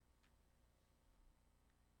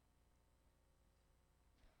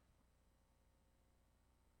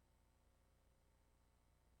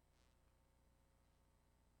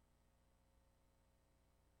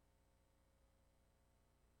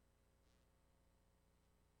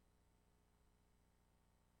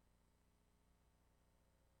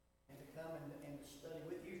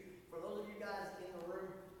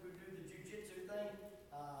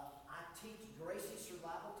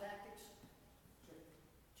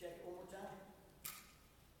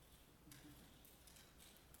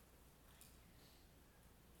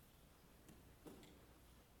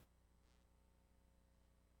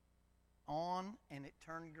on and it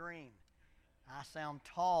turned green. I sound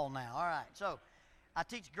tall now. All right, so I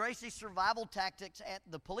teach Gracie survival tactics at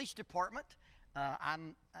the police department.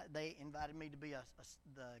 They invited me to be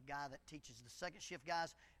the guy that teaches the second shift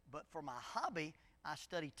guys, but for my hobby, I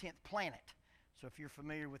study 10th Planet. So if you're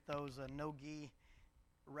familiar with those no-gi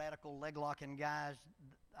radical leg-locking guys,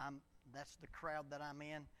 that's the crowd that I'm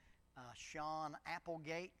in. Sean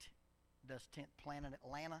Applegate does 10th Planet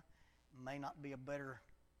Atlanta. May not be a better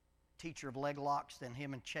teacher of leg locks than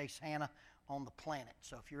him and Chase Hanna on the planet.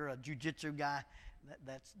 So if you're a jiu-jitsu guy,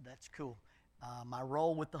 that's cool. My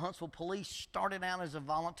role with the Huntsville Police started out as a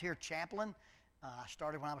volunteer chaplain. I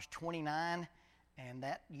started when I was 29, and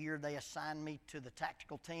that year they assigned me to the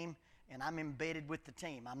tactical team, and I'm embedded with the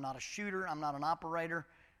team. I'm not a shooter. I'm not an operator.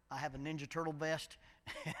 I have a Ninja Turtle vest,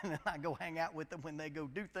 and then I go hang out with them when they go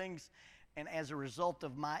do things. And as a result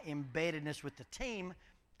of my embeddedness with the team,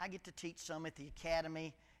 I get to teach some at the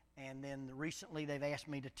academy, and then recently they've asked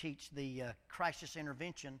me to teach the crisis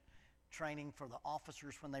intervention training for the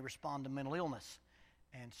officers when they respond to mental illness.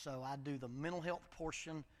 And so I do the mental health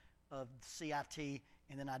portion of CIT,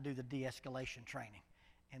 and then I do the de-escalation training.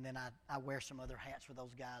 And then I wear some other hats for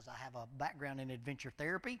those guys. I have a background in adventure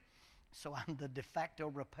therapy, so I'm the de facto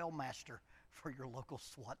rappel master for your local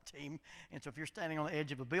SWAT team. And so if you're standing on the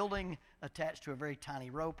edge of a building attached to a very tiny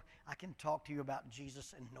rope, I can talk to you about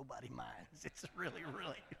Jesus and nobody minds. It's really,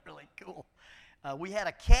 really, really cool. We had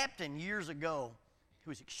a captain years ago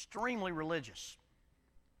who was extremely religious,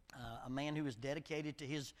 a man who was dedicated to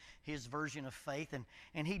his version of faith.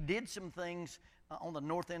 And he did some things on the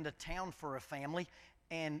north end of town for a family.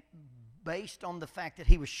 And based on the fact that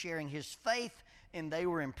he was sharing his faith and they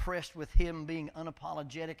were impressed with him being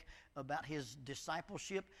unapologetic about his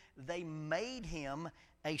discipleship, they made him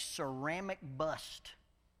a ceramic bust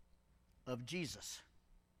of Jesus.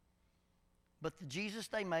 But the Jesus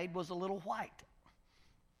they made was a little white.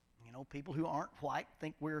 You know, people who aren't white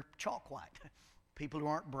think we're chalk white. People who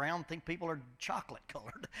aren't brown think people are chocolate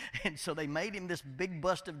colored. And so they made him this big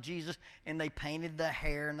bust of Jesus, and they painted the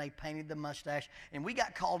hair and they painted the mustache. And we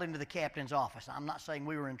got called into the captain's office. I'm not saying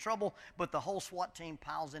we were in trouble, but the whole SWAT team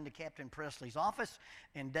piles into Captain Presley's office.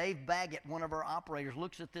 And Dave Baggett, one of our operators,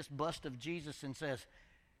 looks at this bust of Jesus and says,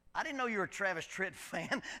 "I didn't know you were a Travis Tritt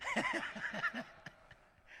fan."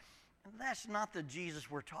 That's not the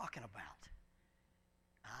Jesus we're talking about.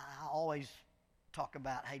 I always talk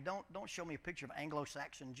about, hey, don't show me a picture of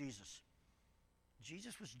Anglo-Saxon Jesus.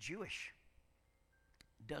 Jesus was Jewish.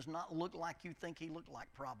 Does not look like you think he looked like,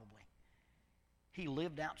 probably. He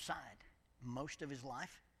lived outside most of his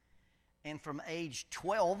life. And from age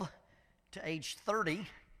 12 to age 30,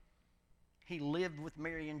 he lived with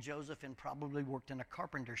Mary and Joseph and probably worked in a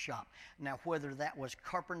carpenter shop. Now, whether that was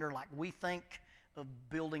carpenter like we think of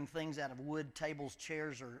building things out of wood, tables,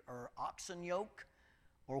 chairs, or oxen yoke,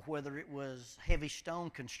 or whether it was heavy stone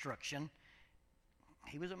construction,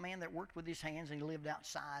 he was a man that worked with his hands, and he lived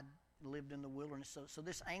outside, lived in the wilderness. So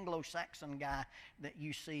this Anglo-Saxon guy that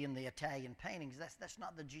you see in the Italian paintings, that's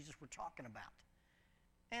not the Jesus we're talking about.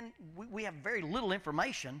 And we have very little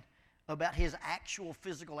information about his actual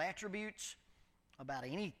physical attributes, about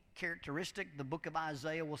any characteristic. The book of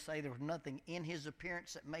Isaiah will say there was nothing in his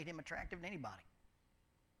appearance that made him attractive to anybody.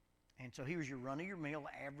 And so he was your run-of-your-mill,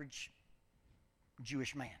 average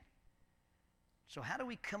Jewish man. So how do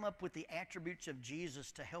we come up with the attributes of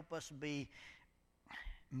Jesus to help us be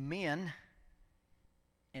men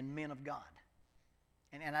and men of God?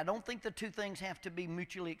 And I don't think the two things have to be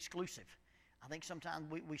mutually exclusive. I think sometimes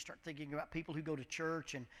we start thinking about people who go to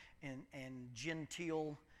church and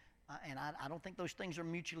genteel, and I don't think those things are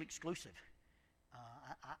mutually exclusive.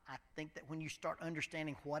 I think that when you start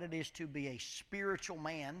understanding what it is to be a spiritual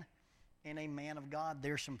man and a man of God,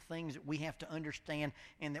 there's some things that we have to understand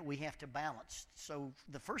and that we have to balance. So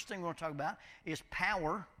the first thing we want to talk about is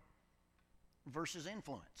power versus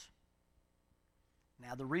influence.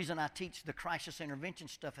 Now, the reason I teach the crisis intervention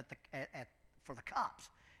stuff for the cops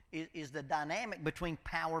is the dynamic between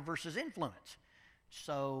power versus influence.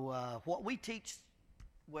 So what we teach,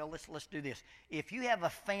 well, let's do this. If you have a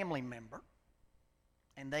family member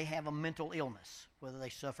and they have a mental illness, whether they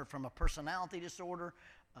suffer from a personality disorder,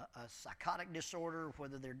 a psychotic disorder,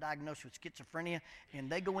 whether they're diagnosed with schizophrenia, and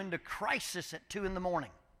they go into crisis at 2 in the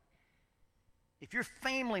morning. If your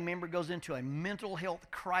family member goes into a mental health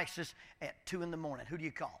crisis at 2 in the morning, who do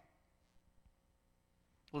you call?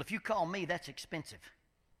 Well, if you call me, that's expensive.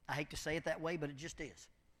 I hate to say it that way, but it just is.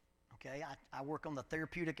 Okay, I work on the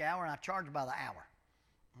therapeutic hour, and I charge by the hour.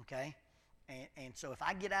 Okay, and so if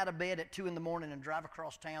I get out of bed at 2 in the morning and drive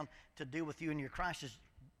across town to deal with you in your crisis,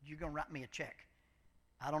 you're going to write me a check.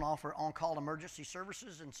 I don't offer on-call emergency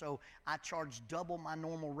services, and so I charge double my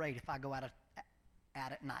normal rate if I go out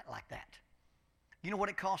at night like that. You know what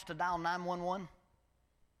it costs to dial 911?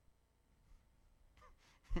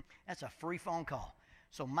 That's a free phone call.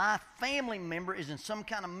 So my family member is in some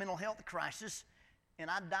kind of mental health crisis, and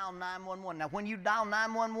I dial 911. Now, when you dial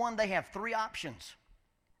 911, they have three options.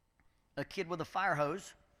 A kid with a fire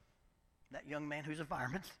hose, that young man who's a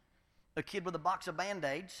fireman, a kid with a box of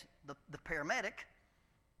Band-Aids, the paramedic,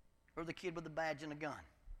 or the kid with a badge and a gun.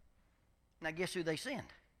 Now, guess who they send?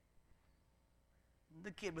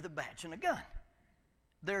 The kid with a badge and a gun.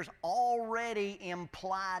 There's already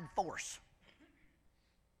implied force.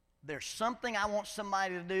 There's something I want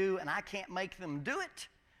somebody to do, and I can't make them do it,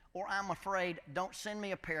 or I'm afraid, don't send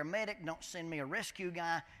me a paramedic, don't send me a rescue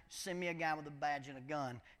guy, send me a guy with a badge and a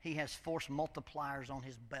gun. He has force multipliers on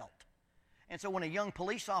his belt. And so when a young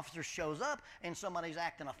police officer shows up and somebody's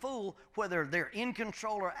acting a fool, whether they're in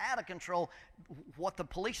control or out of control, what the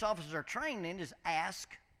police officers are trained in is ask,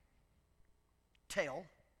 tell,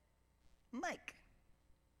 make.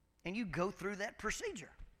 And you go through that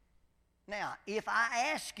procedure. Now, if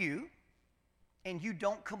I ask you and you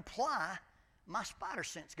don't comply, my spider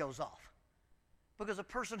sense goes off. Because a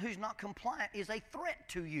person who's not compliant is a threat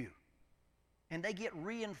to you. And they get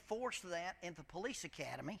reinforced that in the police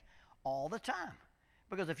academy all the time.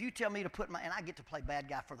 Because if you tell me to put and I get to play bad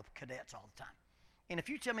guy for the cadets all the time. And if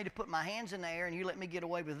you tell me to put my hands in the air and you let me get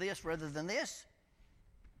away with this rather than this,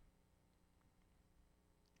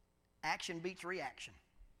 action beats reaction.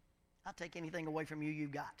 I'll take anything away from you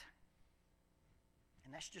got.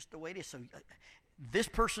 And that's just the way it is. So this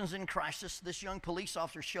person's in crisis. This young police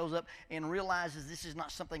officer shows up and realizes this is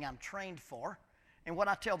not something I'm trained for. And what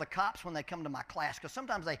I tell the cops when they come to my class, because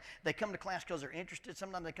sometimes they come to class because they're interested.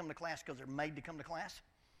 Sometimes they come to class because they're made to come to class.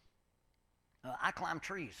 I climb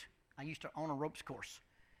trees. I used to own a ropes course.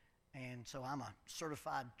 And so I'm a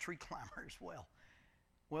certified tree climber as well.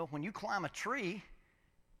 Well, when you climb a tree,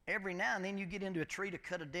 every now and then you get into a tree to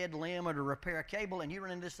cut a dead limb or to repair a cable, and you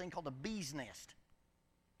run into this thing called a bee's nest.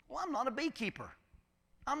 Well, I'm not a beekeeper.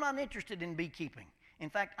 I'm not interested in beekeeping. In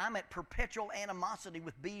fact, I'm at perpetual animosity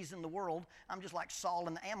with bees in the world. I'm just like Saul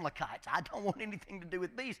and the Amalekites. I don't want anything to do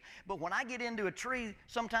with bees. But when I get into a tree,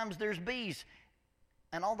 sometimes there's bees.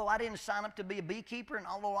 And although I didn't sign up to be a beekeeper, and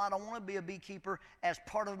although I don't want to be a beekeeper, as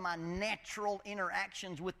part of my natural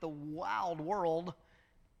interactions with the wild world,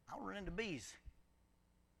 I'll run into bees.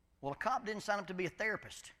 Well, a cop didn't sign up to be a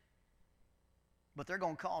therapist, but they're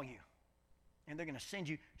going to call you, and they're going to send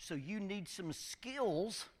you. So you need some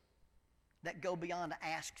skills that go beyond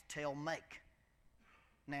ask, tell, make.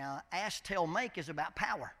 Now, ask, tell, make is about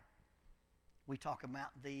power. We talk about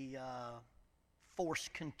the force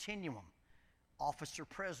continuum, officer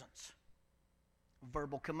presence,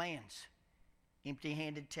 verbal commands,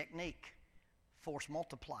 empty-handed technique, force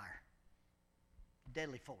multiplier,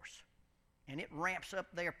 deadly force. And it ramps up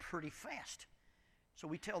there pretty fast. So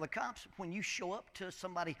we tell the cops, when you show up to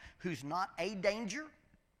somebody who's not a danger,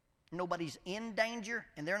 nobody's in danger,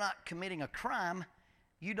 and they're not committing a crime,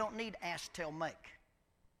 you don't need ask, tell, make.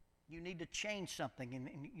 You need to change something. And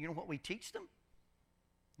you know what we teach them?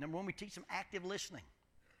 Number one, we teach them active listening.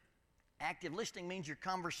 Active listening means your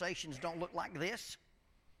conversations don't look like this.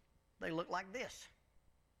 They look like this.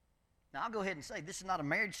 Now, I'll go ahead and say, this is not a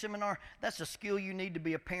marriage seminar. That's a skill you need to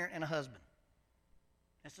be a parent and a husband.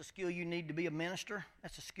 That's a skill you need to be a minister.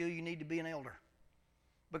 That's a skill you need to be an elder.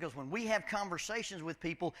 Because when we have conversations with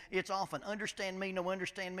people, it's often understand me, no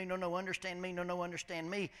understand me, no understand me, no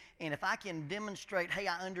understand me. And if I can demonstrate, hey,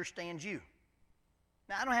 I understand you.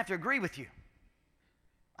 Now, I don't have to agree with you.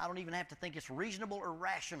 I don't even have to think it's reasonable or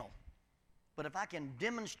rational. But if I can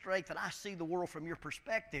demonstrate that I see the world from your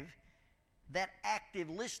perspective, that active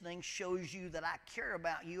listening shows you that I care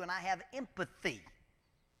about you and I have empathy.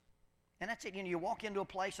 And that's it. You know, you walk into a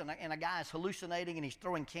place and a guy is hallucinating and he's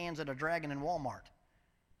throwing cans at a dragon in Walmart.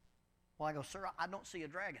 Well, I go, sir, I don't see a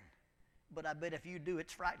dragon. But I bet if you do,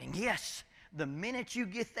 it's frightening. Yes. The minute you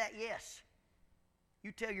get that yes,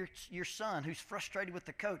 you tell your son who's frustrated with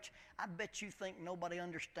the coach, I bet you think nobody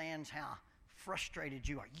understands how frustrated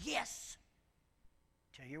you are. Yes.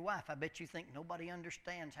 Tell your wife, I bet you think nobody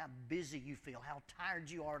understands how busy you feel, how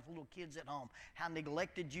tired you are with little kids at home, how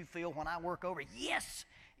neglected you feel when I work over. Yes.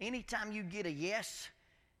 Anytime you get a yes,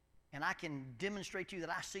 and I can demonstrate to you that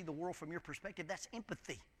I see the world from your perspective, that's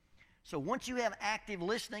empathy. So once you have active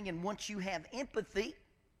listening and once you have empathy,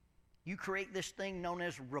 you create this thing known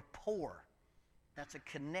as rapport. That's a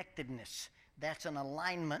connectedness. That's an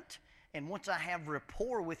alignment. And once I have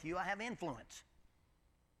rapport with you, I have influence.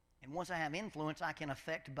 And once I have influence, I can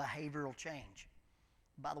affect behavioral change.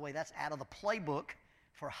 By the way, that's out of the playbook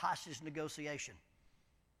for hostage negotiation.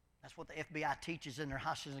 That's what the FBI teaches in their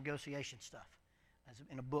hostage negotiation stuff. That's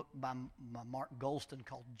in a book by Mark Goldston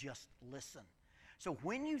called Just Listen. So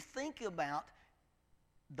when you think about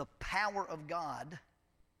the power of God,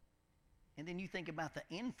 and then you think about the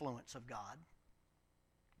influence of God,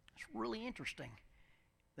 it's really interesting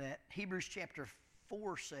that Hebrews chapter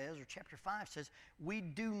 4 says, or chapter 5 says, we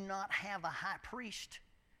do not have a high priest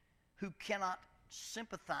who cannot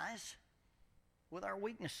sympathize with our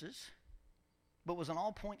weaknesses, but was in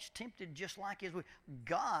all points tempted just like as we.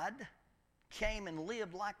 God came and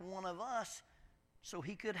lived like one of us so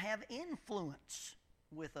he could have influence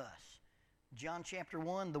with us. John chapter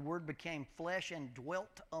 1, the Word became flesh and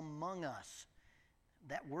dwelt among us.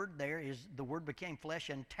 That word there is the Word became flesh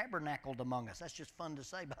and tabernacled among us. That's just fun to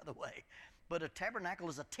say, by the way. But a tabernacle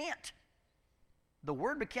is a tent. The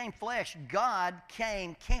Word became flesh. God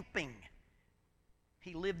came camping.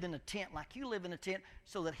 He lived in a tent like you live in a tent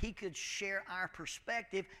so that he could share our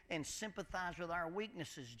perspective and sympathize with our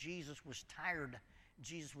weaknesses. Jesus was tired.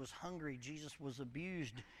 Jesus was hungry. Jesus was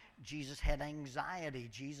abused. Jesus had anxiety.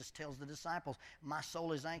 Jesus tells the disciples, my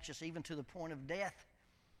soul is anxious even to the point of death.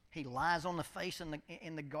 He lies on the face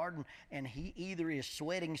in the garden, and he either is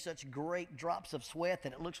sweating such great drops of sweat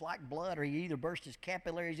that it looks like blood, or he either burst his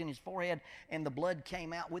capillaries in his forehead and the blood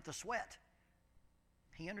came out with the sweat.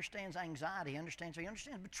 He understands anxiety. He understands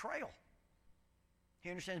betrayal. He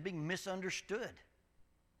understands being misunderstood.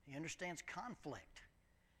 He understands conflict.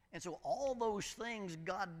 And so all those things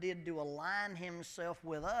God did to align himself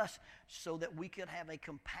with us so that we could have a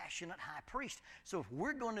compassionate high priest. So if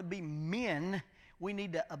we're going to be men, we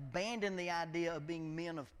need to abandon the idea of being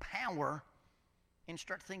men of power and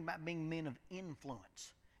start thinking about being men of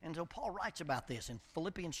influence. And so Paul writes about this in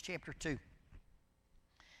Philippians chapter 2.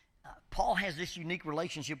 Paul has this unique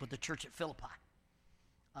relationship with the church at Philippi.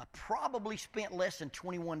 Probably spent less than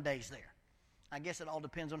 21 days there. I guess it all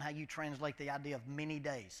depends on how you translate the idea of many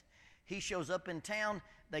days. He shows up in town.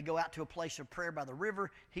 They go out to a place of prayer by the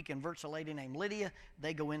river. He converts a lady named Lydia.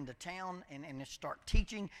 They go into town and start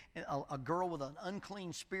teaching. A girl with an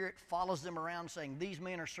unclean spirit follows them around saying, these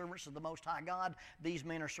men are servants of the Most High God. These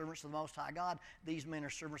men are servants of the Most High God. These men are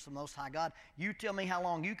servants of the Most High God. You tell me how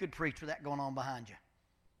long you could preach with that going on behind you.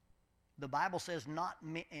 The Bible says not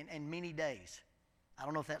in many days. I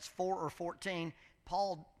don't know if that's 4 or 14.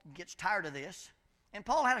 Paul gets tired of this. And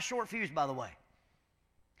Paul had a short fuse, by the way.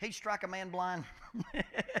 He'd strike a man blind.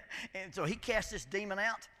 And so he cast this demon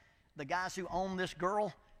out. The guys who own this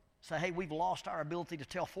girl say, hey, we've lost our ability to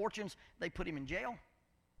tell fortunes. They put him in jail.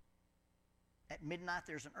 At midnight,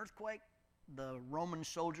 there's an earthquake. The Roman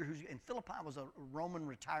soldier who's in Philippi was a Roman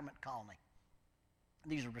retirement colony.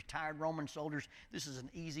 These are retired Roman soldiers. This is an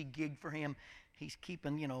easy gig for him. He's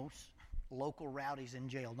keeping, local rowdies in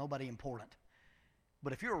jail. Nobody important.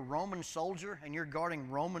 But if you're a Roman soldier and you're guarding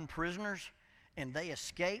Roman prisoners and they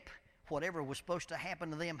escape, whatever was supposed to happen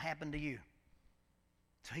to them happened to you.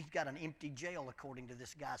 So he's got an empty jail according to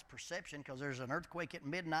this guy's perception because there's an earthquake at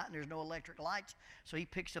midnight and there's no electric lights. So he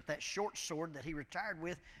picks up that short sword that he retired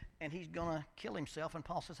with and he's going to kill himself. And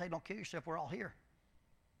Paul says, hey, don't kill yourself. We're all here.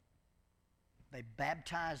 They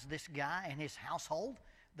baptize this guy and his household.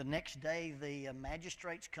 The next day, the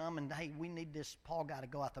magistrates come and, hey, we need this Paul guy to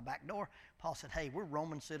go out the back door. Paul said, hey, we're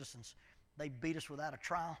Roman citizens. They beat us without a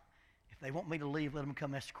trial. If they want me to leave, let them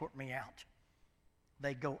come escort me out.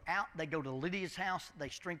 They go out. They go to Lydia's house. They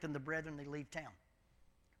strengthen the brethren. They leave town.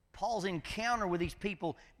 Paul's encounter with these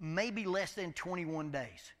people may be less than 21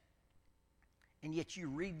 days. And yet you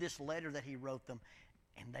read this letter that he wrote them,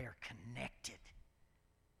 and they are connected.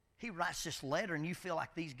 He writes this letter, and you feel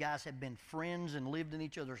like these guys have been friends and lived in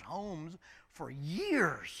each other's homes for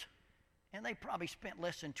years. And they probably spent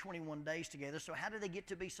less than 21 days together. So how did they get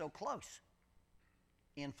to be so close?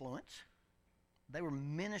 Influence. They were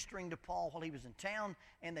ministering to Paul while he was in town,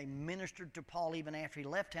 and they ministered to Paul even after he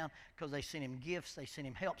left town because they sent him gifts, they sent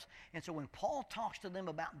him helps. And so when Paul talks to them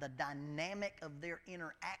about the dynamic of their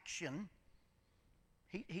interaction,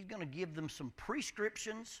 he's going to give them some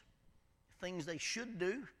prescriptions, things they should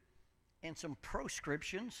do, and some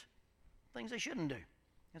proscriptions, things they shouldn't do.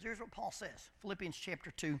 And so here's what Paul says. Philippians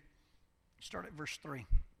chapter 2, start at verse 3.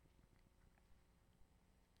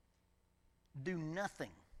 Do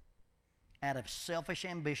nothing out of selfish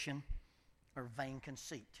ambition or vain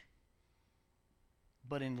conceit,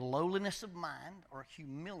 but in lowliness of mind or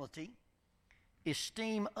humility,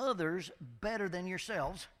 esteem others better than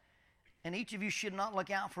yourselves, and each of you should not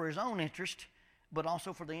look out for his own interest, but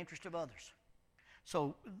also for the interest of others.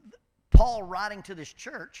 So Paul, writing to this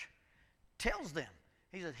church, tells them,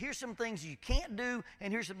 He said, here's some things you can't do,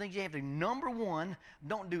 and here's some things you have to do. Number one,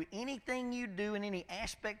 don't do anything you do in any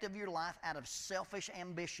aspect of your life out of selfish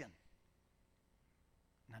ambition.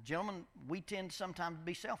 Now, gentlemen, we tend sometimes to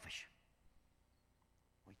be selfish.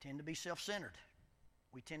 We tend to be self-centered.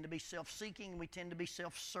 We tend to be self-seeking. We tend to be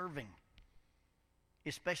self-serving,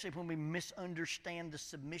 especially when we misunderstand the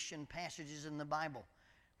submission passages in the Bible.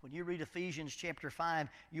 When you read Ephesians chapter 5,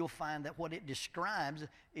 you'll find that what it describes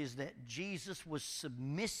is that Jesus was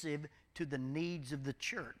submissive to the needs of the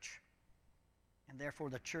church, and therefore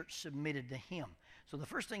the church submitted to him. So the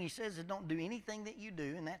first thing he says is don't do anything that you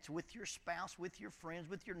do, and that's with your spouse, with your friends,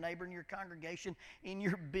 with your neighbor, in your congregation, in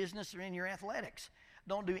your business, or in your athletics.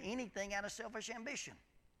 Don't do anything out of selfish ambition.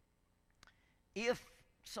 If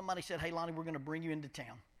somebody said, hey, Lonnie, we're going to bring you into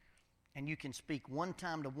town, and you can speak one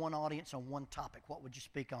time to one audience on one topic, what would you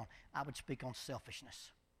speak on? I would speak on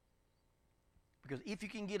selfishness. Because if you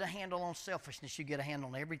can get a handle on selfishness, you get a handle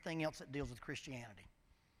on everything else that deals with Christianity.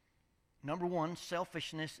 Number one,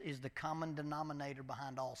 selfishness is the common denominator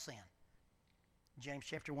behind all sin. James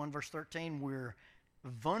chapter 1, verse 13, we're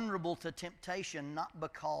vulnerable to temptation not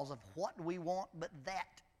because of what we want, but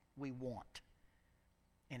that we want.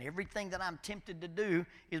 And everything that I'm tempted to do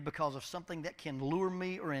is because of something that can lure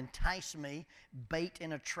me or entice me, bait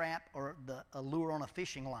in a trap or a lure on a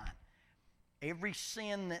fishing line. Every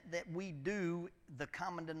sin that we do, the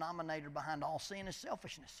common denominator behind all sin is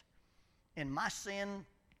selfishness. And my sin,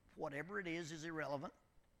 whatever it is irrelevant.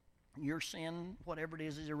 Your sin, whatever it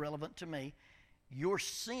is irrelevant to me. Your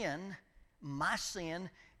sin, my sin,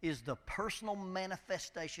 is the personal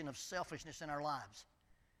manifestation of selfishness in our lives.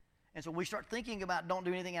 And so we start thinking about don't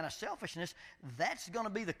do anything out of selfishness. That's going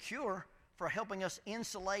to be the cure for helping us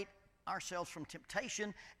insulate ourselves from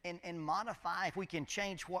temptation and modify. If we can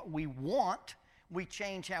change what we want, we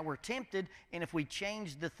change how we're tempted. And if we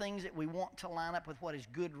change the things that we want to line up with what is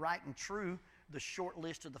good, right, and true, the short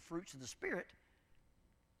list of the fruits of the Spirit,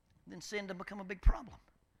 then sin doesn't become a big problem.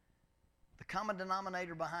 The common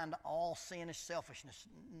denominator behind all sin is selfishness.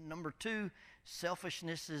 Number two,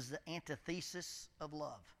 selfishness is the antithesis of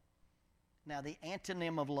love. Now, the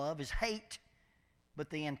antonym of love is hate, but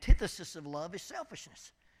the antithesis of love is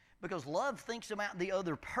selfishness. Because love thinks about the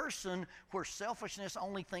other person, where selfishness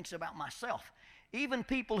only thinks about myself. Even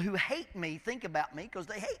people who hate me think about me because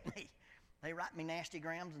they hate me. They write me nasty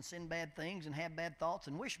grams and send bad things and have bad thoughts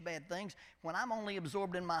and wish bad things. When I'm only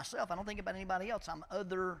absorbed in myself, I don't think about anybody else. I'm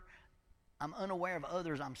unaware of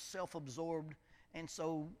others. I'm self-absorbed. And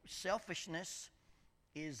so selfishness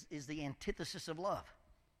is the antithesis of love.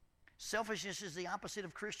 Selfishness is the opposite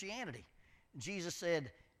of Christianity. Jesus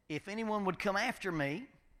said, if anyone would come after me,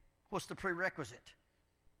 what's the prerequisite?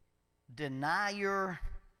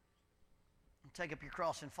 Take up your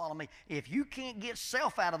cross and follow me. If you can't get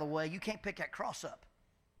self out of the way, you can't pick that cross up.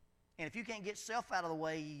 And if you can't get self out of the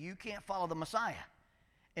way, you can't follow the Messiah.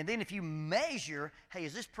 And then if you measure, hey,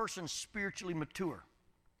 is this person spiritually mature?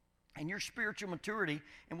 And your spiritual maturity,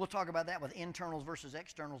 and we'll talk about that with internals versus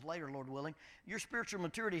externals later, Lord willing. Your spiritual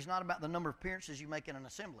maturity is not about the number of appearances you make in an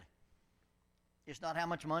assembly. It's not how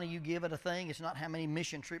much money you give at a thing. It's not how many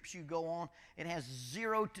mission trips you go on. It has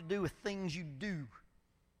zero to do with things you do.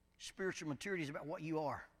 Spiritual maturity is about what you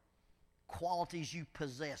are. Qualities you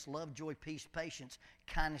possess: love, joy, peace, patience,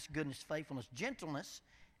 kindness, goodness, faithfulness, gentleness,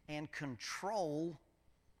 and control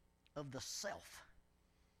of the self.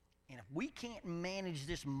 And if we can't manage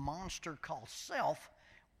this monster called self,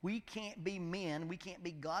 we can't be men, we can't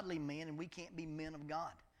be godly men, and we can't be men of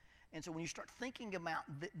God. And so when you start thinking about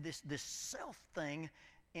this self thing,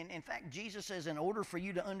 and in fact, Jesus says in order for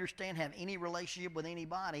you to understand, have any relationship with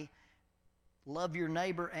anybody, love your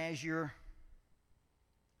neighbor as your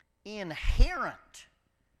inherent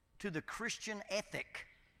to the Christian ethic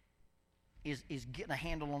is getting a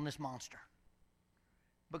handle on this monster.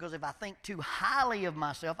 Because if I think too highly of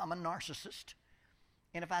myself, I'm a narcissist.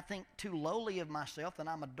 And if I think too lowly of myself, then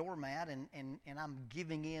I'm a doormat and I'm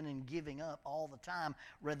giving in and giving up all the time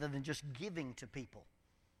rather than just giving to people.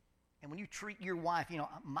 And when you treat your wife,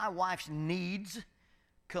 my wife's needs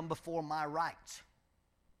come before my rights.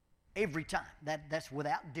 Every time. That's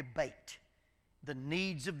without debate. The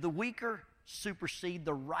needs of the weaker supersede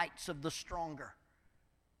the rights of the stronger.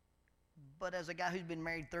 But as a guy who's been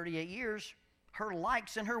married 38 years, her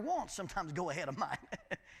likes and her wants sometimes go ahead of mine.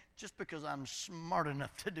 Just because I'm smart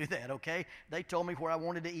enough to do that, okay? They told me where I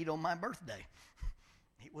wanted to eat on my birthday.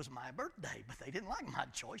 It was my birthday, but they didn't like my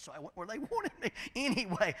choice, so I went where they wanted me.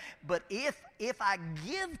 Anyway, but if I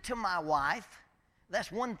give to my wife,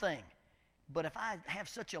 that's one thing. But if I have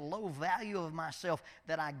such a low value of myself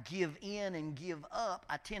that I give in and give up,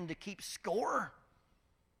 I tend to keep score.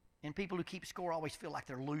 And people who keep score always feel like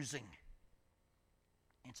they're losing.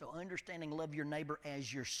 And so understanding love your neighbor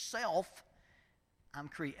as yourself, I'm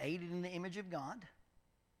created in the image of God.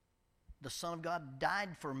 The Son of God died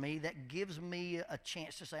for me. That gives me a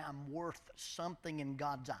chance to say I'm worth something in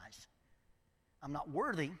God's eyes. I'm not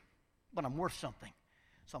worthy, but I'm worth something.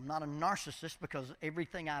 So I'm not a narcissist because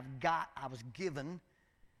everything I've got I was given,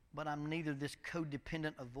 but I'm neither this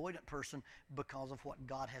codependent, avoidant person because of what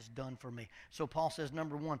God has done for me. So Paul says,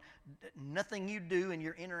 number one, nothing you do in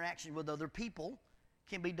your interaction with other people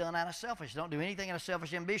can be done out of selfish. Don't do anything out of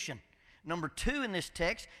selfish ambition. Number two in this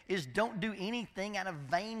text is don't do anything out of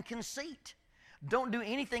vain conceit. Don't do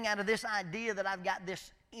anything out of this idea that I've got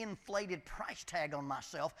this inflated price tag on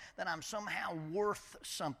myself, that I'm somehow worth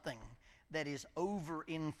something that is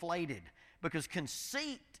overinflated. Because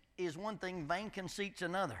conceit is one thing, vain conceit's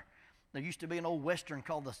another. There used to be an old Western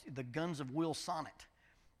called the Guns of Will Sonnet.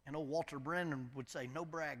 And old Walter Brennan would say, no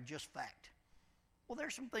brag, just fact. Well,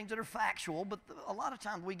 there's some things that are factual, but a lot of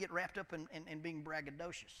times we get wrapped up in being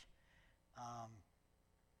braggadocious.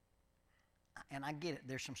 And I get it.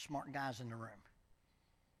 There's some smart guys in the room.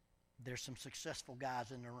 There's some successful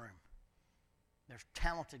guys in the room. There's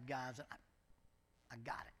talented guys. I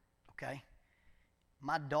got it, okay?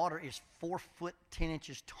 My daughter is 4 foot 10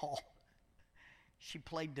 inches tall. She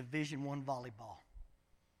played Division I volleyball.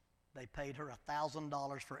 They paid her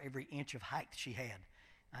 $1,000 for every inch of height she had.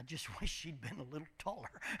 I just wish she'd been a little taller,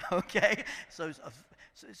 okay?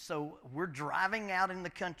 So we're driving out in the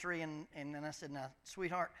country, and then I said, now,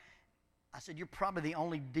 sweetheart, I said, you're probably the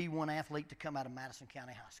only D1 athlete to come out of Madison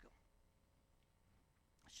County High School.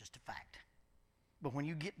 It's just a fact. But when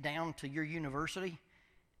you get down to your university,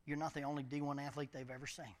 you're not the only D1 athlete they've ever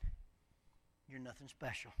seen. You're nothing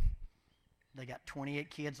special. They got 28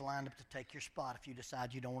 kids lined up to take your spot if you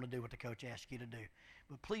decide you don't want to do what the coach asks you to do.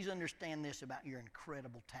 But please understand this about your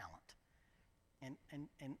incredible talent.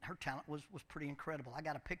 And her talent was pretty incredible. I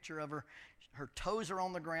got a picture of her. Her toes are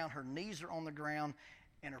on the ground, her knees are on the ground,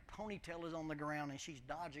 and her ponytail is on the ground, and she's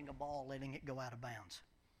dodging a ball, letting it go out of bounds.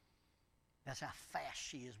 That's how fast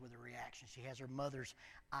she is with her reaction. She has her mother's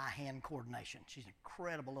eye-hand coordination. She's an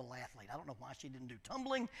incredible little athlete. I don't know why she didn't do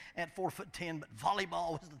tumbling at 4'10", but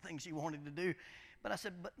volleyball was the thing she wanted to do. But I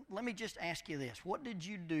said, but let me just ask you this. What did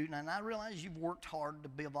you do? Now, and I realize you've worked hard to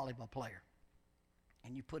be a volleyball player.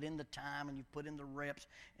 And you put in the time, and you put in the reps,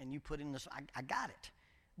 and you put in this. I got it.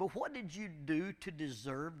 But what did you do to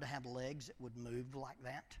deserve to have legs that would move like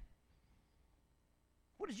that?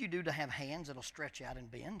 What did you do to have hands that'll stretch out and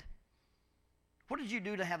bend? What did you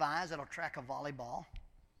do to have eyes that'll track a volleyball?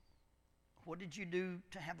 What did you do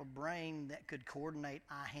to have a brain that could coordinate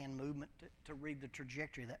eye-hand movement to read the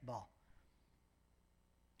trajectory of that ball?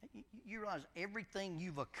 You realize everything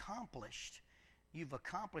you've accomplished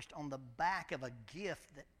on the back of a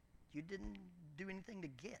gift that you didn't do anything to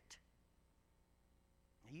get.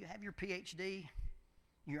 You have your PhD,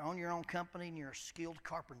 you own your own company, and you're a skilled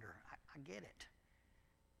carpenter. I get it.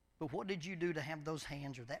 But what did you do to have those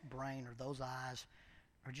hands or that brain or those eyes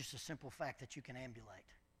or just a simple fact that you can ambulate?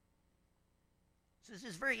 So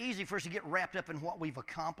it's very easy for us to get wrapped up in what we've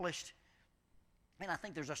accomplished. And I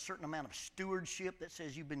think there's a certain amount of stewardship that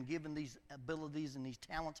says you've been given these abilities and these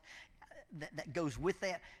talents that goes with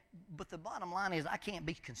that. But the bottom line is I can't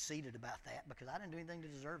be conceited about that because I didn't do anything to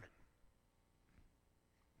deserve it.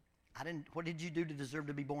 What did you do to deserve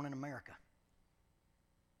to be born in America?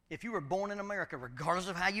 If you were born in America, regardless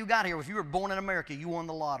of how you got here, if you were born in America, you won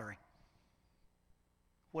the lottery.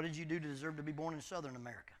 What did you do to deserve to be born in Southern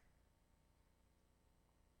America?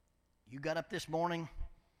 You got up this morning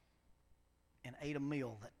and ate a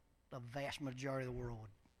meal that the vast majority of the world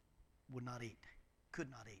would not eat, could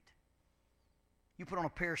not eat. You put on a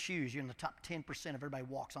pair of shoes, you're in the top 10% of everybody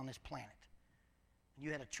walks on this planet. And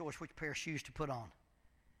you had a choice which pair of shoes to put on.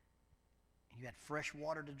 You had fresh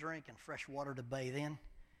water to drink and fresh water to bathe in,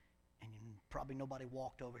 and probably nobody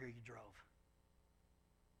walked over here, you drove.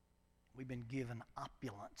 We've been given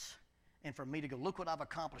opulence. And for me to go, look what I've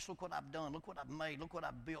accomplished, look what I've done, look what I've made, look what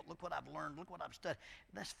I've built, look what I've learned, look what I've studied.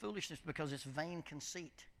 That's foolishness because it's vain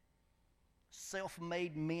conceit.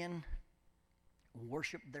 Self-made men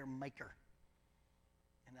worship their maker.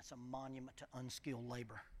 And that's a monument to unskilled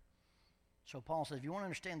labor. So Paul says, if you want to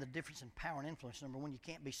understand the difference in power and influence, number one, you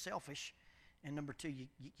can't be selfish. And number two,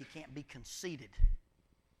 you can't be conceited.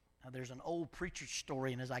 Now, there's an old preacher's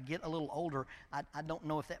story, and as I get a little older, I don't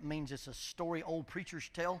know if that means it's a story old preachers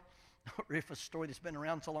tell, or if a story that's been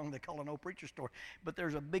around so long they call an old preacher story. But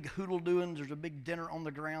there's a big hoodle doing, there's a big dinner on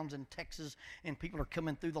the grounds in Texas, and people are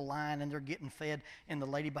coming through the line, and they're getting fed, and the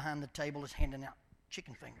lady behind the table is handing out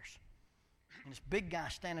chicken fingers. And this big guy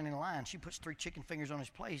standing in line, she puts 3 chicken fingers on his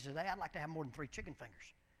plate. He says, hey, I'd like to have more than 3 chicken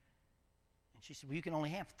fingers. And she said, well, you can only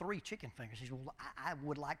have 3 chicken fingers. He said, well, I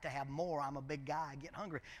would like to have more. I'm a big guy. I get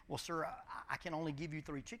hungry. Well, sir, I can only give you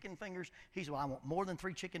 3 chicken fingers. He said, well, I want more than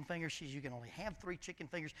 3 chicken fingers. She says, you can only have 3 chicken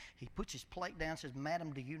fingers. He puts his plate down and says,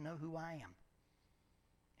 madam, do you know who I am?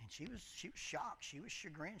 And she was shocked. She was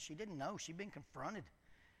chagrined. She didn't know. She'd been confronted.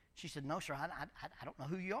 She said, no, sir, I don't know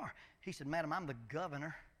who you are. He said, madam, I'm the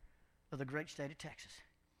governor of the great state of Texas.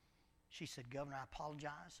 She said, Governor, I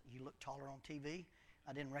apologize. You look taller on TV.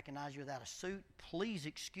 I didn't recognize you without a suit. Please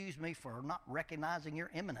excuse me for not recognizing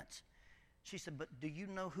your eminence. She said, but do you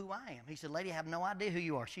know who I am? He said, lady, I have no idea who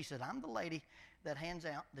you are. She said, I'm the lady that hands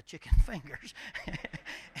out the chicken fingers.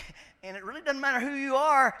 And it really doesn't matter who you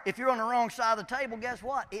are. If you're on the wrong side of the table, guess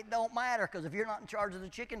what? It don't matter, because if you're not in charge of the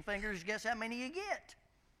chicken fingers, guess how many you get?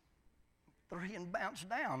 3 and bounce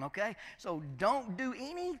down, okay? So don't do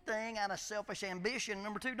anything out of selfish ambition.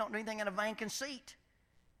 Number 2, don't do anything out of vain conceit.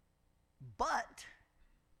 But,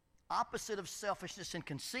 opposite of selfishness and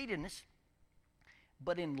conceitedness,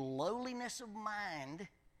 but in lowliness of mind,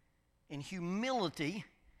 in humility,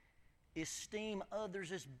 esteem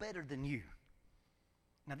others as better than you.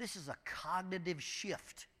 Now, this is a cognitive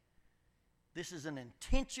shift. This is an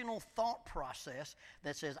intentional thought process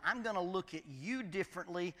that says, I'm going to look at you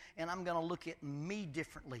differently, and I'm going to look at me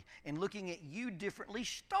differently. And looking at you differently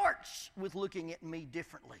starts with looking at me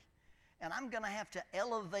differently. And I'm going to have to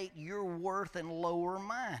elevate your worth and lower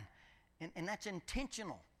mine. And that's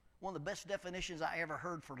intentional. One of the best definitions I ever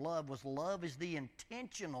heard for love was, love is the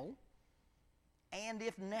intentional and,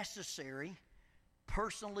 if necessary,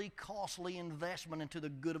 personally costly investment into the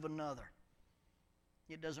good of another.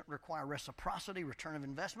 It doesn't require reciprocity, return of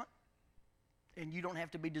investment, and you don't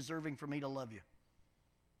have to be deserving for me to love you.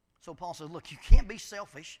 So Paul says, look, you can't be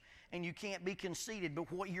selfish and you can't be conceited,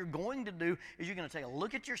 but what you're going to do is you're going to take a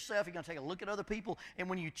look at yourself, you're going to take a look at other people, and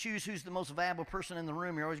when you choose who's the most valuable person in the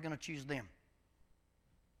room, you're always going to choose them.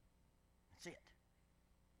 That's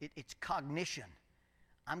it. It's cognition.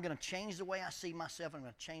 I'm going to change the way I see myself, I'm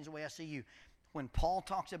going to change the way I see you. When Paul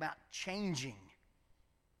talks about changing,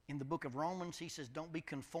 in the book of Romans, he says, don't be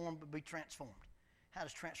conformed, but be transformed. How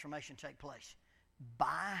does transformation take place?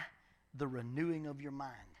 By the renewing of your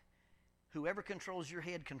mind. Whoever controls your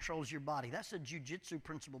head controls your body. That's a jiu-jitsu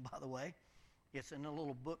principle, by the way. It's in a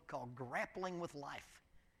little book called Grappling with Life,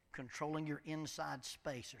 Controlling Your Inside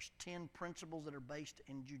Space. There's 10 principles that are based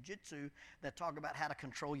in jiu-jitsu that talk about how to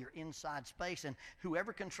control your inside space. And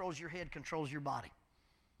whoever controls your head controls your body.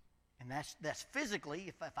 And that's physically,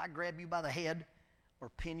 if I grab you by the head, or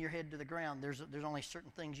pin your head to the ground, there's only certain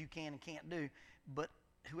things you can and can't do. But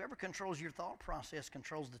whoever controls your thought process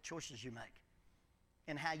controls the choices you make.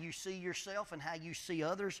 And how you see yourself and how you see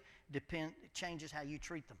others changes how you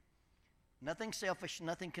treat them. Nothing selfish,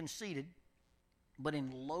 nothing conceited, but in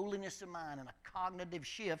lowliness of mind and a cognitive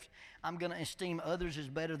shift, I'm going to esteem others as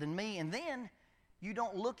better than me. And then you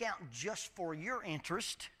don't look out just for your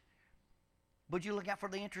interest, but you look out for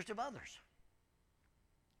the interest of others.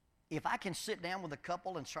 If I can sit down with a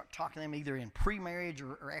couple and start talking to them either in pre-marriage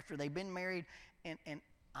or after they've been married, and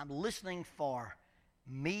I'm listening for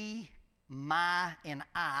me, my, and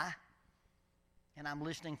I, and I'm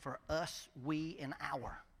listening for us, we, and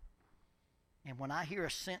our. And when I hear a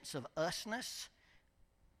sense of usness,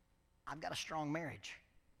 I've got a strong marriage.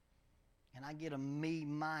 And I get a me,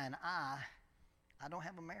 my, and I don't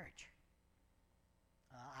have a marriage.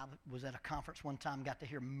 I was at a conference one time, got to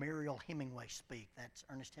hear Mariel Hemingway speak. That's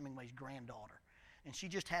Ernest Hemingway's granddaughter. And she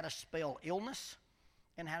just had to spell illness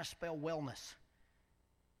and how to spell wellness.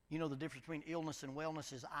 You know the difference between illness and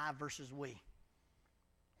wellness is I versus we.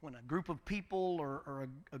 When a group of people or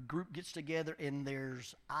a group gets together and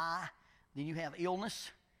there's I, then you have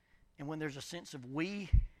illness. And when there's a sense of we,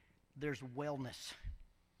 there's wellness.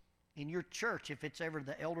 In your church, if it's ever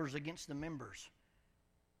the elders against the members,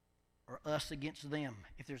 or us against them,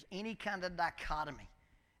 if there's any kind of dichotomy,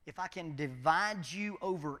 if I can divide you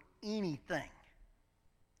over anything,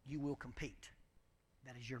 you will compete.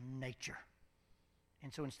 That is your nature.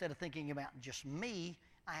 And so instead of thinking about just me,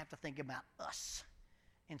 I have to think about us.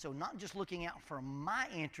 And so not just looking out for my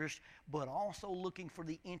interest, but also looking for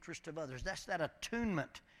the interest of others. That's that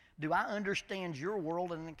attunement. Do I understand your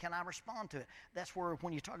world, and then can I respond to it? That's where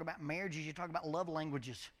when you talk about marriages, you talk about love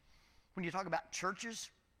languages. When you talk about churches,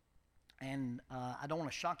 and I don't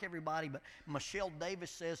want to shock everybody, but Michelle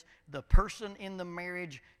Davis says the person in the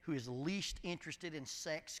marriage who is least interested in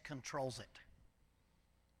sex controls it.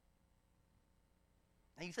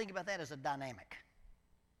 Now you think about that as a dynamic.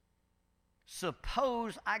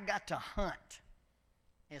 Suppose I got to hunt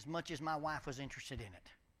as much as my wife was interested in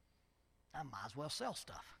it. I might as well sell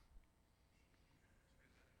stuff.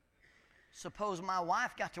 Suppose my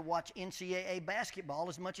wife got to watch NCAA basketball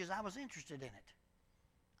as much as I was interested in it.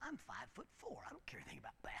 I'm 5'4". I don't care anything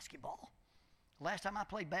about basketball. Last time I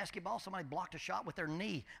played basketball, somebody blocked a shot with their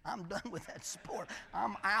knee. I'm done with that sport.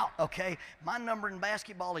 I'm out, okay? My number in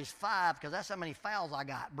basketball is 5 because that's how many fouls I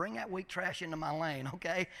got. Bring that weak trash into my lane,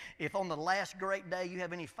 okay? If on the last great day you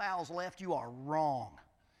have any fouls left, you are wrong.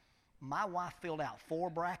 My wife filled out 4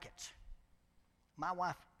 brackets. My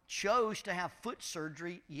wife chose to have foot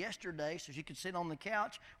surgery yesterday so she could sit on the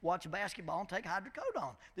couch, watch basketball, and take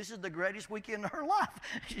hydrocodone. This is the greatest weekend of her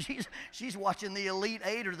life. She's watching the Elite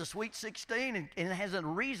 8 or the Sweet 16, and it has a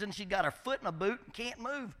reason she got her foot in a boot and can't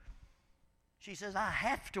move. She says, I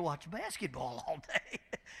have to watch basketball all day.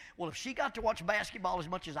 Well, if she got to watch basketball as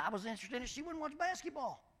much as I was interested in it, she wouldn't watch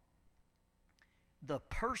basketball. The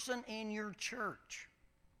person in your church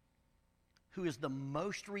who is the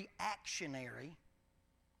most reactionary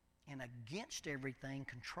and against everything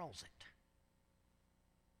controls it.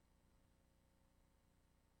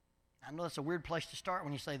 I know that's a weird place to start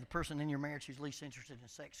when you say the person in your marriage who's least interested in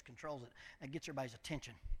sex controls it. That gets everybody's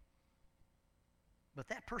attention. But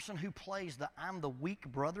that person who plays the I'm the weak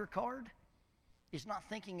brother card is not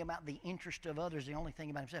thinking about the interest of others, the only thing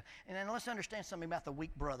about himself. And then let's understand something about the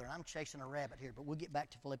weak brother. I'm chasing a rabbit here, but we'll get back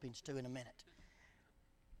to Philippians 2 in a minute.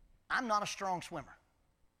 I'm not a strong swimmer,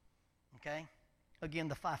 okay? Again,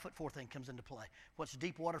 the 5'4" thing comes into play. What's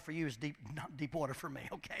deep water for you is not deep water for me,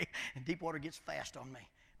 okay? And deep water gets fast on me,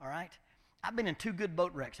 all right? I've been in 2 good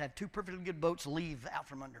boat wrecks. I had 2 perfectly good boats leave out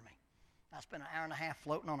from under me. I spent an hour and a half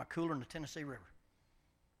floating on a cooler in the Tennessee River.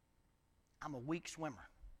 I'm a weak swimmer.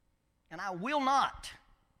 And I will not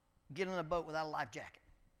get in a boat without a life jacket.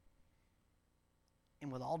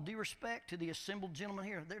 And with all due respect to the assembled gentlemen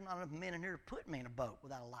here, there are not enough men in here to put me in a boat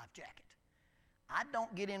without a life jacket. I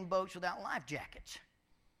don't get in boats without life jackets,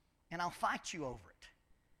 and I'll fight you over it.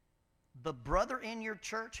 The brother in your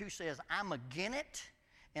church who says, I'm against it,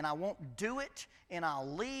 and I won't do it, and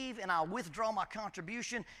I'll leave, and I'll withdraw my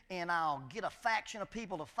contribution, and I'll get a faction of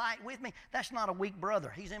people to fight with me, that's not a weak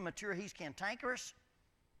brother. He's immature, he's cantankerous,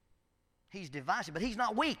 he's divisive, but he's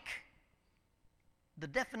not weak. The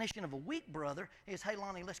definition of a weak brother is, hey,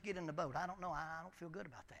 Lonny, let's get in the boat. I don't know. I don't feel good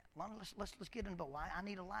about that. Lonny, let's get in the boat. Why? I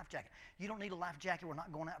need a life jacket. You don't need a life jacket. We're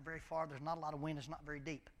not going out very far. There's not a lot of wind. It's not very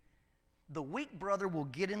deep. The weak brother will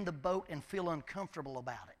get in the boat and feel uncomfortable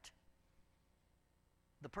about it.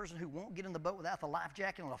 The person who won't get in the boat without the life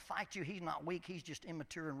jacket and will fight you, he's not weak. He's just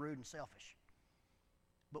immature and rude and selfish.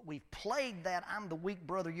 But we've played that I'm the weak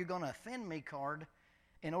brother, you're going to offend me card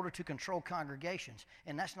in order to control congregations.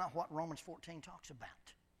 And that's not what Romans 14 talks about.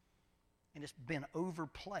 And it's been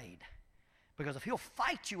overplayed. Because if he'll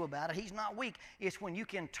fight you about it, he's not weak. It's when you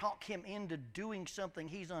can talk him into doing something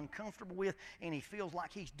he's uncomfortable with and he feels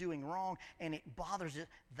like he's doing wrong and it bothers it.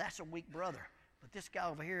 That's a weak brother. But this guy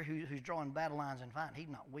over here who's drawing battle lines and fighting, he's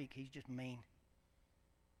not weak. He's just mean.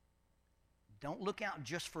 Don't look out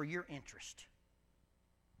just for your interest,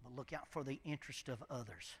 but look out for the interest of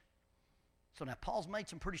others. So now Paul's made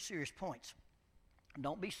some pretty serious points.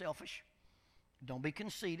 Don't be selfish. Don't be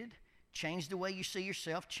conceited. Change the way you see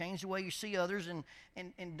yourself. Change the way you see others.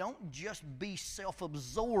 And don't just be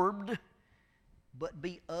self-absorbed, but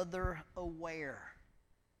be other-aware.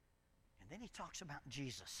 And then he talks about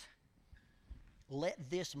Jesus. Let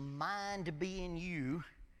this mind be in you,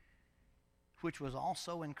 which was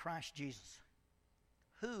also in Christ Jesus.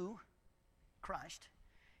 Who, Christ,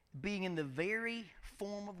 being in the very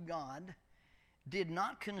form of God, did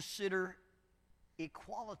not consider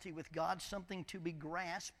equality with God something to be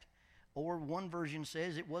grasped, or one version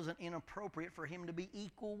says it wasn't inappropriate for him to be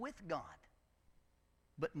equal with God,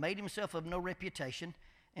 but made himself of no reputation,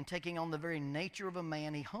 and taking on the very nature of a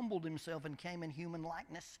man, he humbled himself and came in human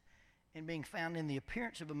likeness, and being found in the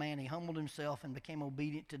appearance of a man, he humbled himself and became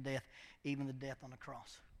obedient to death, even the death on the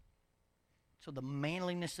cross. So the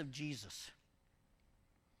manliness of Jesus.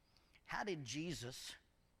 How did Jesus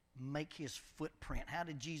make his footprint? How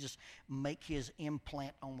did Jesus make his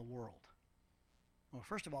implant on the world? Well,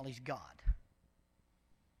 first of all, he's God.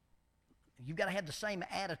 You've got to have the same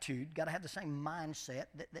attitude, got to have the same mindset.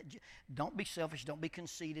 Don't be selfish, don't be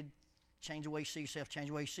conceited. Change the way you see yourself, change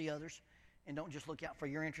the way you see others. And don't just look out for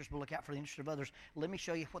your interest, but look out for the interest of others. Let me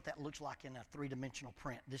show you what that looks like in a three-dimensional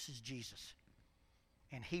print. This is Jesus.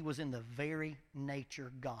 And he was in the very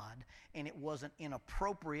nature God. And it wasn't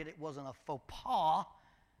inappropriate, it wasn't a faux pas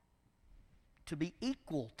to be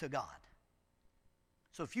equal to God.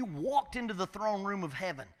 So if you walked into the throne room of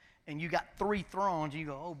heaven and you got 3 thrones and you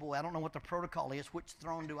go, oh boy, I don't know what the protocol is. Which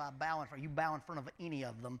throne do I bow in front of? You bow in front of any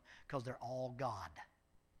of them because they're all God.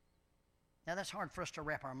 Now, that's hard for us to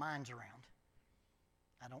wrap our minds around.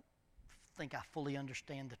 I don't think I fully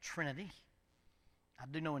understand the Trinity. I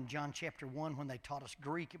do know in John chapter 1 when they taught us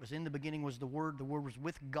Greek, it was in the beginning was the Word was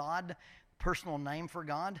with God, personal name for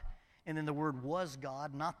God, and then the Word was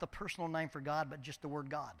God, not the personal name for God, but just the word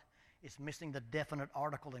God. It's missing the definite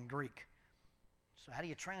article in Greek. So how do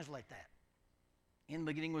you translate that? In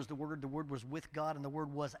the beginning was the Word was with God, and the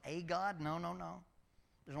Word was a God? No.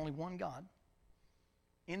 There's only one God.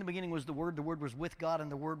 In the beginning was the Word was with God,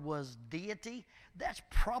 and the Word was deity. That's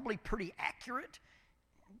probably pretty accurate,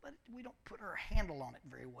 but we don't put our handle on it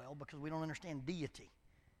very well because we don't understand deity.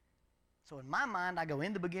 So in my mind, I go,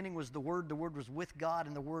 in the beginning was the Word was with God,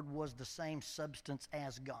 and the Word was the same substance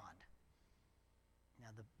as God. Now,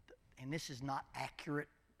 and this is not accurate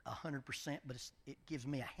 100%, but it gives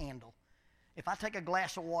me a handle. If I take a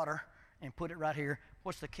glass of water and put it right here,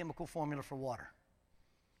 what's the chemical formula for water?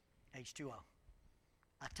 H2O.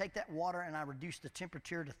 I take that water and I reduce the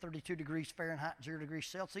temperature to 32 degrees Fahrenheit, 0 degrees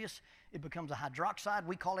Celsius. It becomes a hydroxide.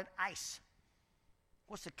 We call it ice.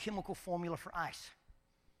 What's the chemical formula for ice?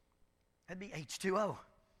 That'd be H2O.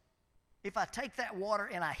 If I take that water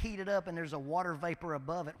and I heat it up and there's a water vapor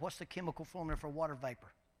above it, what's the chemical formula for water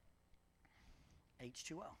vapor?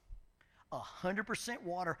 H2O. 100%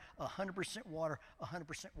 water, 100% water,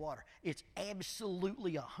 100% water. It's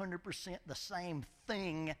absolutely 100% the same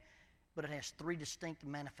thing, but it has three distinct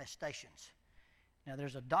manifestations. Now,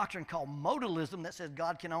 there's a doctrine called modalism that says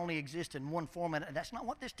God can only exist in one form, and that's not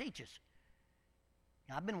what this teaches.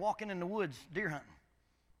 Now, I've been walking in the woods deer hunting,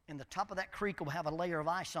 and the top of that creek will have a layer of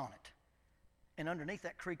ice on it, and underneath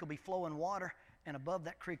that creek will be flowing water, and above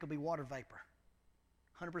that creek will be water vapor.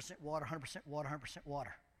 100% water, 100% water, 100%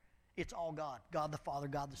 water. It's all God. God the Father,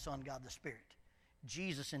 God the Son, God the Spirit.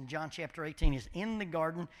 Jesus in John chapter 18 is in the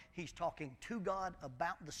garden. He's talking to God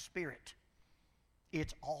about the Spirit.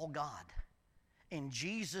 It's all God. And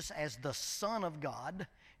Jesus as the Son of God,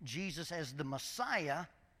 Jesus as the Messiah,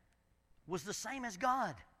 was the same as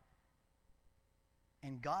God.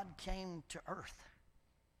 And God came to earth.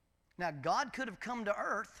 Now, God could have come to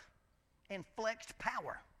earth and flexed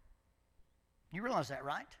power. You realize that,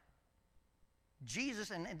 right? Jesus,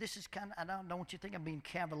 and this is kind of, I don't want you to think I'm being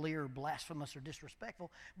cavalier or blasphemous or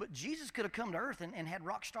disrespectful, but Jesus could have come to earth and had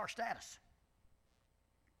rock star status.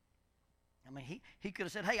 I mean, he could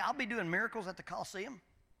have said, hey, I'll be doing miracles at the Coliseum,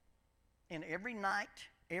 and every night,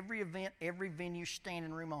 every event, every venue,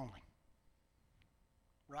 standing room only.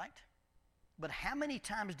 Right? But how many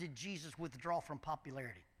times did Jesus withdraw from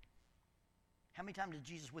popularity? How many times did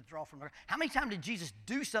Jesus withdraw from there? How many times did Jesus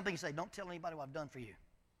do something and say, don't tell anybody what I've done for you?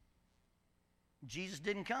 Jesus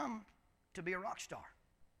didn't come to be a rock star.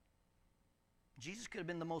 Jesus could have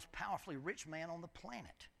been the most powerfully rich man on the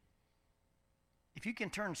planet. If you can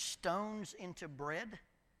turn stones into bread,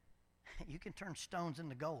 you can turn stones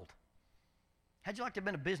into gold. How'd you like to have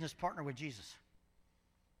been a business partner with Jesus?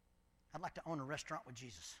 I'd like to own a restaurant with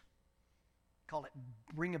Jesus. Call it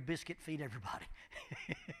Bring a Biscuit, Feed Everybody.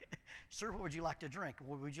 Sir, what would you like to drink?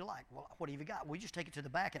 What would you like? Well, what have you got? We just take it to the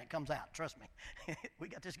back and it comes out. Trust me. We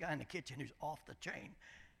got this guy in the kitchen who's off the chain.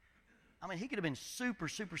 I mean, he could have been super,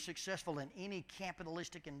 super successful in any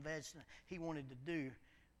capitalistic investment he wanted to do.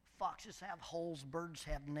 Foxes have holes, birds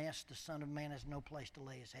have nests. The Son of Man has no place to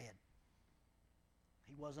lay his head.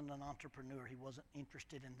 He wasn't an entrepreneur. He wasn't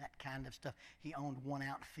interested in that kind of stuff. He owned one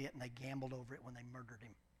outfit and they gambled over it when they murdered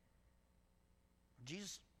him.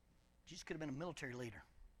 Jesus could have been a military leader.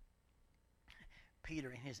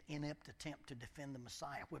 Peter, in his inept attempt to defend the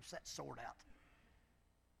Messiah, whips that sword out.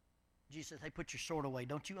 Jesus says, hey, put your sword away.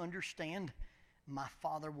 Don't you understand? My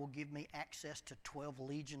Father will give me access to 12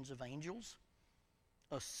 legions of angels.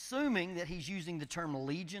 Assuming that he's using the term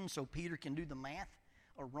legion so Peter can do the math,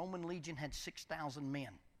 a Roman legion had 6,000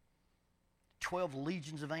 men. 12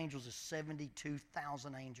 legions of angels is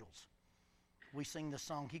 72,000 angels. We sing the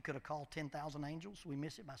song, he could have called 10,000 angels. We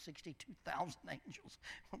miss it by 62,000 angels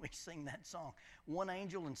when we sing that song. One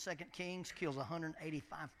angel in 2 Kings kills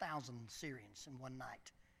 185,000 Syrians in one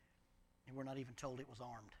night. And we're not even told it was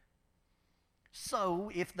armed. So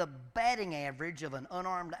if the batting average of an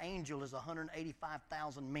unarmed angel is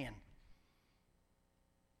 185,000 men,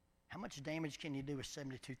 how much damage can you do with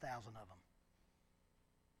 72,000 of them?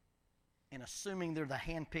 And assuming they're the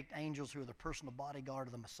hand-picked angels who are the personal bodyguard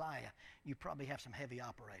of the Messiah, you probably have some heavy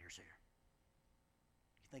operators here.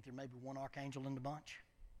 You think there may be one archangel in the bunch?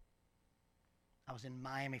 I was in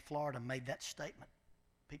Miami, Florida, and made that statement.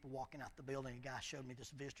 People walking out the building, a guy showed me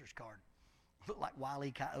this visitor's card. Looked like Wile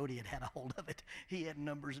E. Coyote had a hold of it. He had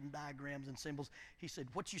numbers and diagrams and symbols. He said,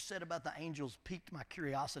 what you said about the angels piqued my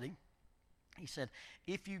curiosity. He said,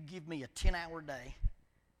 if you give me a 10-hour day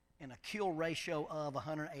in a kill ratio of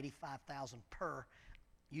 185,000 per,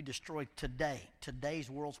 you destroy today's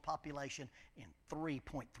world's population in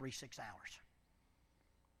 3.36 hours.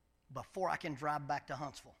 Before I can drive back to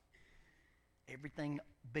Huntsville, everything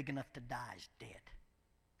big enough to die is dead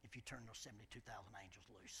if you turn those 72,000 angels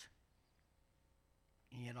loose.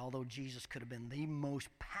 And yet, although Jesus could have been the most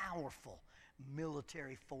powerful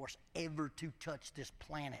military force ever to touch this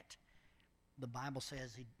planet, the Bible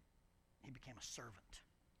says he became a servant.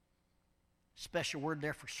 Special word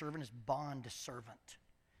there for servant is bond servant.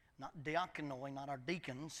 Not diakonoi, not our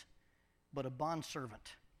deacons, but a bond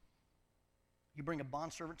servant. You bring a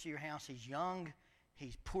bond servant to your house, he's young,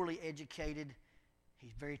 he's poorly educated,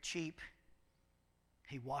 he's very cheap,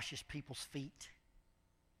 he washes people's feet,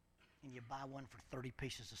 and you buy one for 30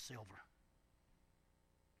 pieces of silver.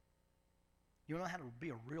 You know how to be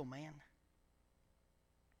a real man?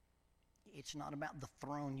 It's not about the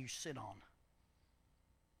throne you sit on.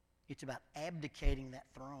 It's about abdicating that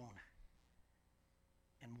throne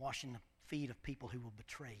and washing the feet of people who will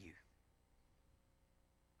betray you.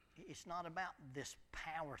 It's not about this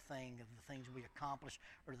power thing of the things we accomplish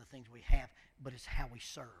or the things we have, but it's how we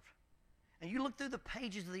serve. And you look through the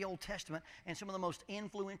pages of the Old Testament, and some of the most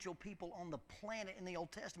influential people on the planet in the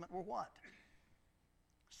Old Testament were what?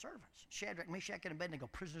 Servants. Shadrach, Meshach, and Abednego,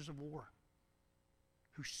 prisoners of war,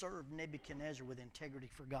 who served Nebuchadnezzar with integrity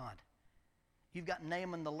for God. You've got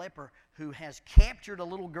Naaman the leper who has captured a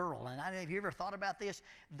little girl. And have you ever thought about this?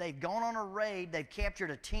 They've gone on a raid. They've captured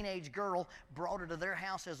a teenage girl, brought her to their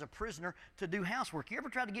house as a prisoner to do housework. You ever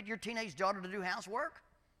tried to get your teenage daughter to do housework?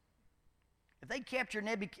 If they captured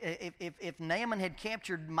if Naaman had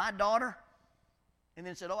captured my daughter and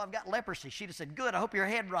then said, "Oh, I've got leprosy," she'd have said, "Good, I hope your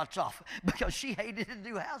head rots off," because she hated to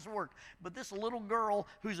do housework. But this little girl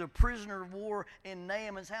who's a prisoner of war in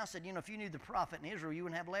Naaman's house said, "If you knew the prophet in Israel, you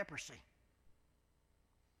wouldn't have leprosy."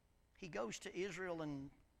 He goes to Israel, and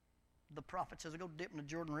the prophet says, "Go dip in the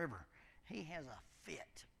Jordan River." He has a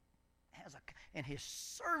fit. And his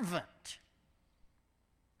servant,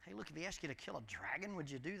 "Hey, look, if he asked you to kill a dragon, would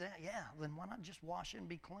you do that?" "Yeah, then why not just wash it and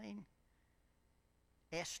be clean?"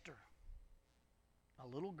 Esther, a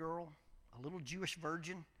little girl, a little Jewish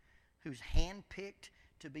virgin who's handpicked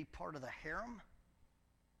to be part of the harem,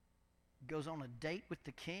 goes on a date with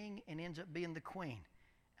the king and ends up being the queen.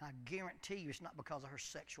 I guarantee you it's not because of her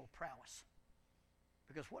sexual prowess.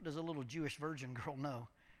 Because what does a little Jewish virgin girl know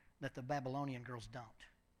that the Babylonian girls don't?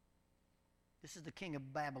 This is the king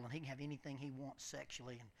of Babylon. He can have anything he wants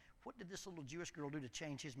sexually. And what did this little Jewish girl do to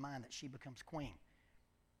change his mind that she becomes queen?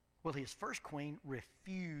 Well, his first queen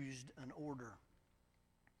refused an order.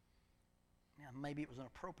 Now, maybe it was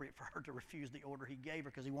inappropriate for her to refuse the order he gave her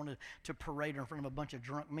because he wanted to parade her in front of a bunch of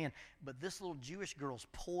drunk men. But this little Jewish girl's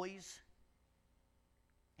poise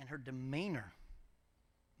and her demeanor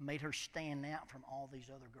made her stand out from all these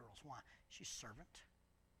other girls. Why? She's a servant.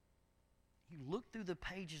 You look through the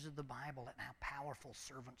pages of the Bible at how powerful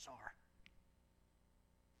servants are.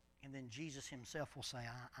 And then Jesus himself will say,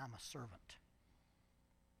 I'm a servant.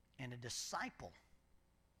 And a disciple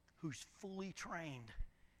who's fully trained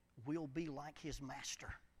will be like his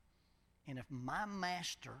master. And if my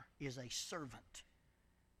master is a servant,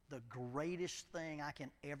 the greatest thing I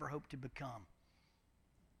can ever hope to become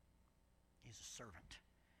is a servant.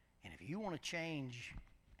 And if you want to change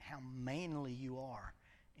how manly you are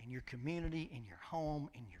in your community, in your home,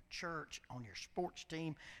 in your church, on your sports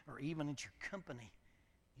team, or even in your company,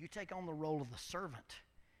 you take on the role of the servant,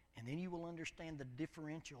 and then you will understand the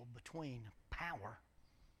differential between power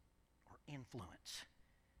or influence.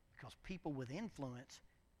 Because people with influence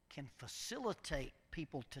can facilitate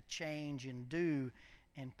people to change and do,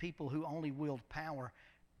 and people who only wield power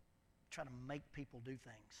try to make people do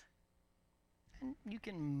things. And you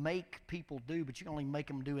can make people do, but you can only make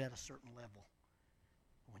them do at a certain level.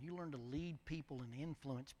 When you learn to lead people and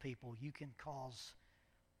influence people, you can cause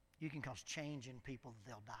change in people that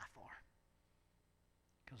they'll die for.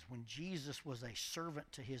 Because when Jesus was a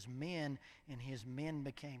servant to his men and his men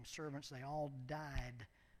became servants, they all died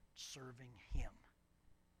serving him.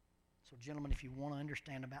 So, gentlemen, if you want to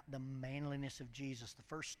understand about the manliness of Jesus, the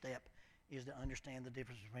first step is to understand the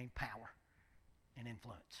difference between power and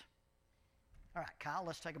influence. All right, Kyle,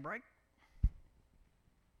 let's take a break.